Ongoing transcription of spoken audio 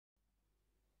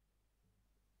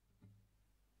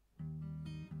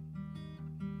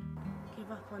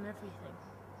on everything.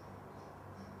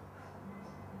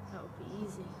 That would be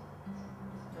easy.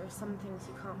 There are some things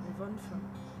you can't move on from.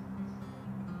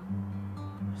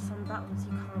 There are some battles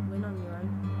you can't win on your own.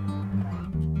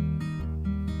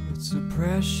 It's a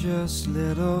precious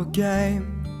little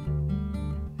game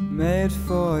made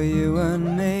for you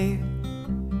and me,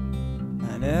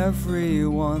 and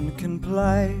everyone can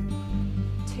play.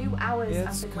 2 hours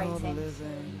It's I've been called waiting.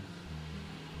 living.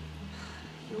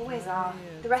 You always are.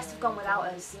 The rest have gone without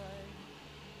us.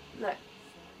 Look,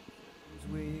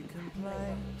 We can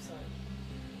play.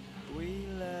 We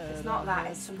let it's not that,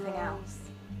 our it's something heads else.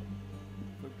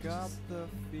 grow. Forgot the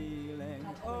feeling.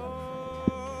 Dad,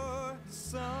 Oh,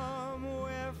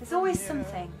 somewhere there's from always here,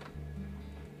 something.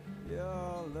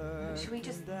 you're Should we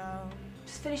just looking down.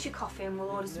 finish your coffee and we'll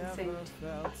order some Never food?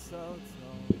 felt so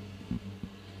tall.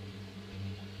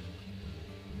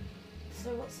 So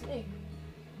what's new?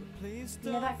 Please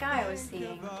You know that guy I was don't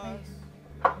seeing? think of us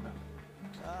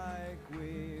like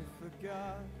we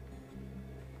forgot.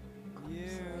 You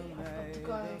sorry, I've got to made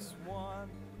go. us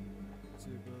want to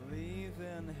believe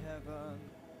in heaven.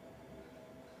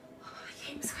 I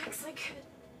came as quick as I could.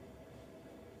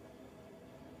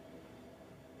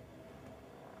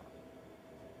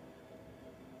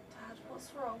 Dad, what's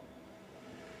wrong?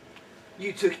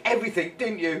 You took everything,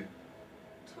 didn't you?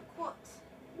 Took what?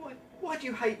 Why do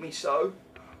you hate me so?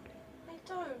 I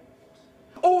don't.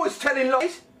 Always telling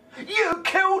lies. You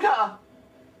killed her.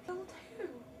 Killed who?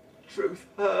 Truth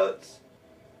hurts.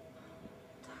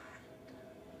 Dad,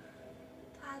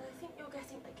 I think you're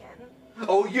getting it again.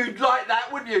 Oh, you'd like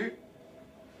that, wouldn't you?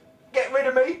 Get rid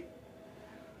of me,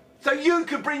 so you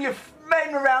could bring your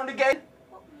men around again.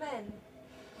 What men?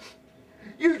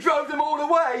 You drove them all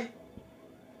away.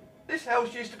 This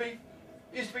house used to be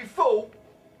full.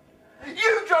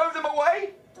 You drove them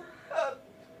away.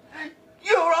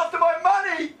 You're after my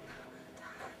money.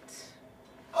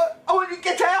 Dad, I want you to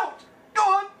get out. Go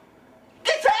on,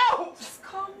 get out. just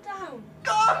calm down.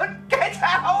 Go on, get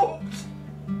out.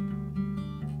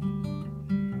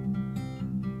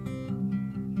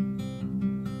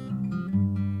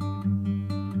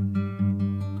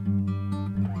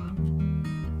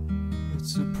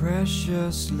 It's a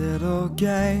precious little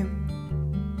game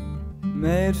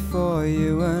made for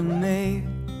you and me,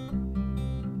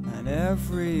 and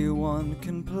everyone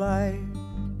can play.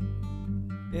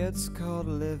 It's called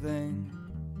living.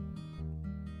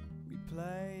 We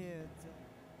play it.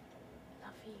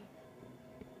 Love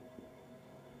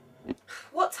you.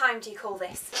 What time do you call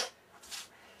this?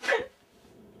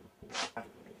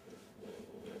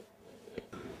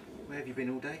 Where have you been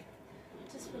all day?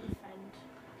 Just with a friend.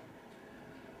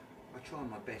 I try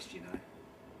my best, you know.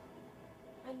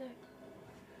 I know.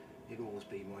 You'll always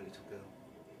be my little girl.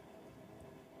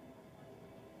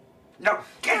 No,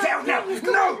 get out now! No,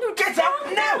 get out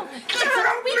now! Get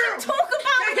out We now! can talk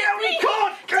about Get it, out! We please.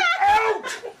 can't! Get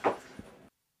out!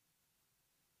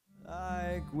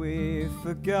 Like we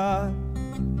forgot,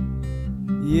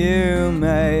 you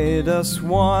made us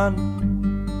want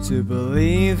to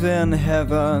believe in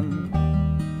heaven.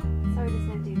 Sorry there's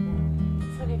no dude there.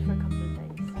 It's only for a couple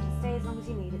of days. Just stay as long as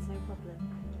you need, it's no problem.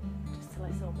 Just till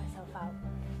I sort myself out.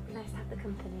 Be nice to have the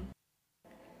company.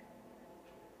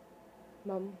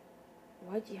 Mum,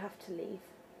 why'd you have to leave?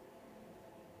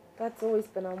 Dad's always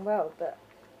been unwell, but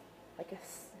I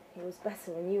guess he was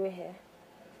better when you were here.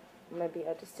 Maybe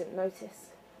I just didn't notice.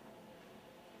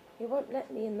 He won't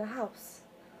let me in the house.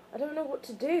 I don't know what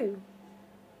to do.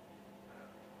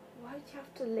 Why'd you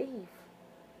have to leave?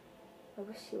 I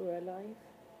wish you were alive.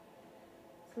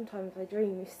 Sometimes I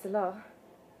dream you still are.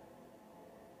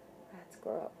 I had to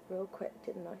grow up real quick,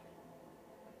 didn't I?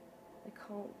 I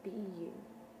can't be you.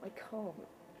 I can't.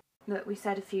 Look, we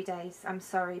said a few days. I'm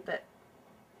sorry, but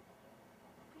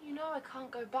But you know I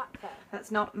can't go back there. that's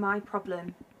not my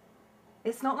problem.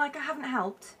 It's not like I haven't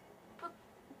helped.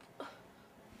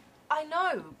 I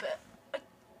know, but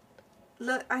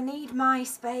Look, I need my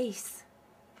space.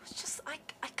 it's just, I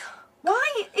can't.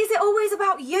 Why is it always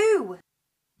about you?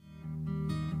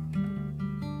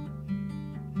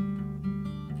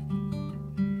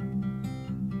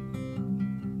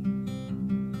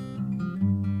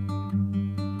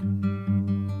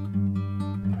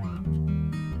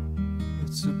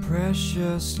 It's a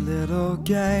precious little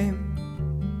game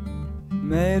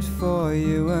made for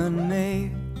you and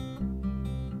me,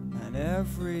 and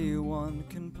everyone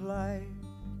can play.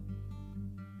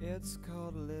 It's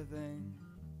called living.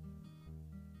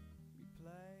 We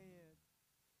play it.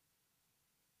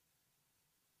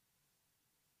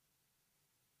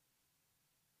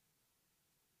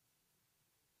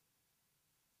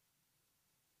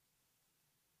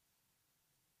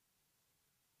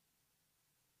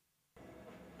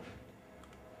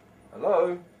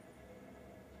 Hello?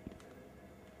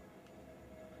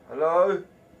 Hello?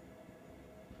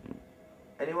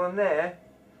 Anyone there?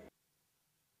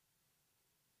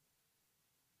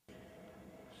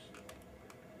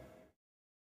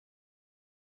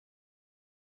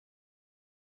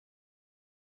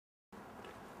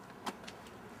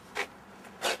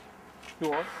 You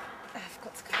alright? I've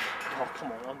got to go. Oh,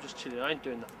 come on, I'm just chilling. I ain't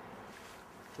doing that. Do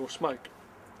you want smoke?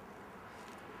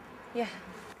 Yeah.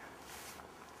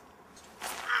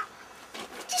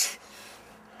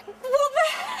 What the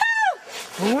hell?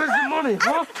 Well, where's the money,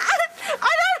 huh?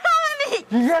 I don't have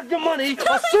any! You had the money!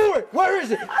 I saw it! Where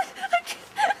is it? I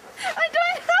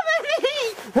don't have any!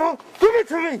 Well, give it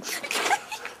to me!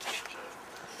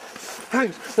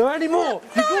 Thanks. There are any more?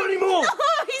 You got any more?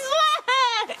 Oh, I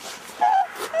swear!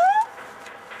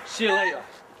 See you later.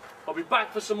 I'll be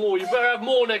back for some more. You better have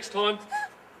more next time.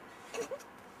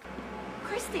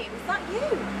 Christy, was that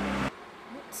you?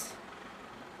 What?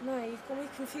 No, you've got me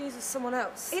confused with someone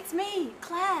else. It's me,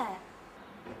 Claire.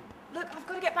 Look, I've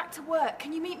got to get back to work.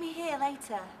 Can you meet me here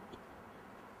later?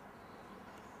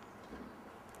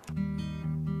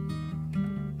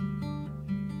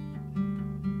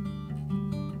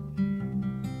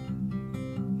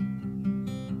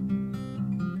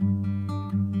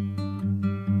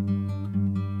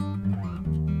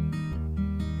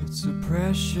 It's a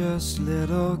precious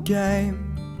little game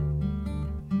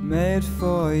made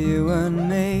for you and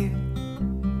me,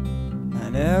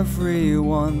 and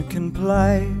everyone can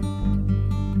play.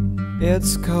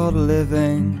 It's called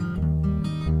living.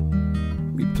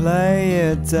 We play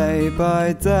it day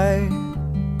by day.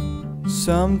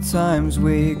 Sometimes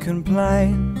we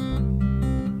complain.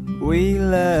 We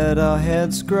let our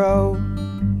heads grow,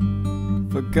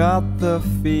 forgot the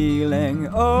feeling.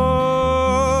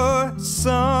 Oh,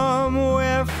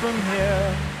 somewhere from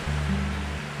here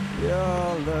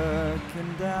you're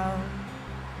looking down.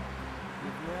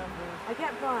 You've never... I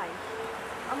get by.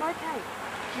 I'm okay.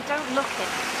 You don't look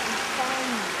it. I'm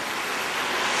fine.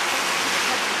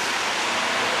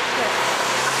 Good.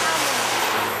 I found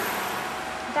them.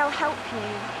 They'll help you.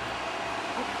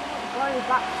 I can't go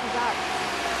back to that.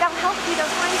 They'll help you.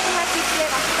 They'll find somewhere for you to live.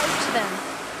 I spoke to them.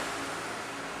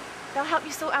 They'll help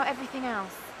you sort out everything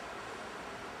else.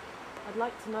 I'd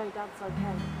like to know Dad's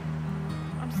okay.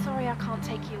 I'm sorry I can't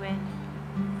take you in.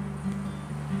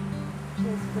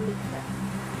 Cheers for the leaflet.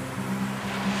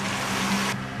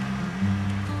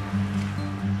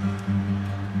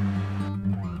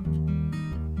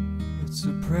 It's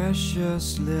a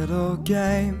precious little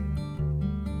game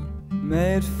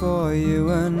made for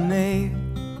you and me,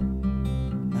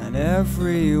 and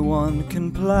everyone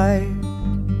can play.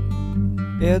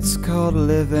 It's called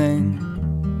living.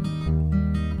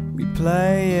 We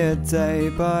play it day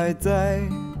by day.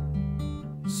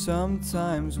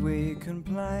 Sometimes we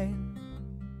complain.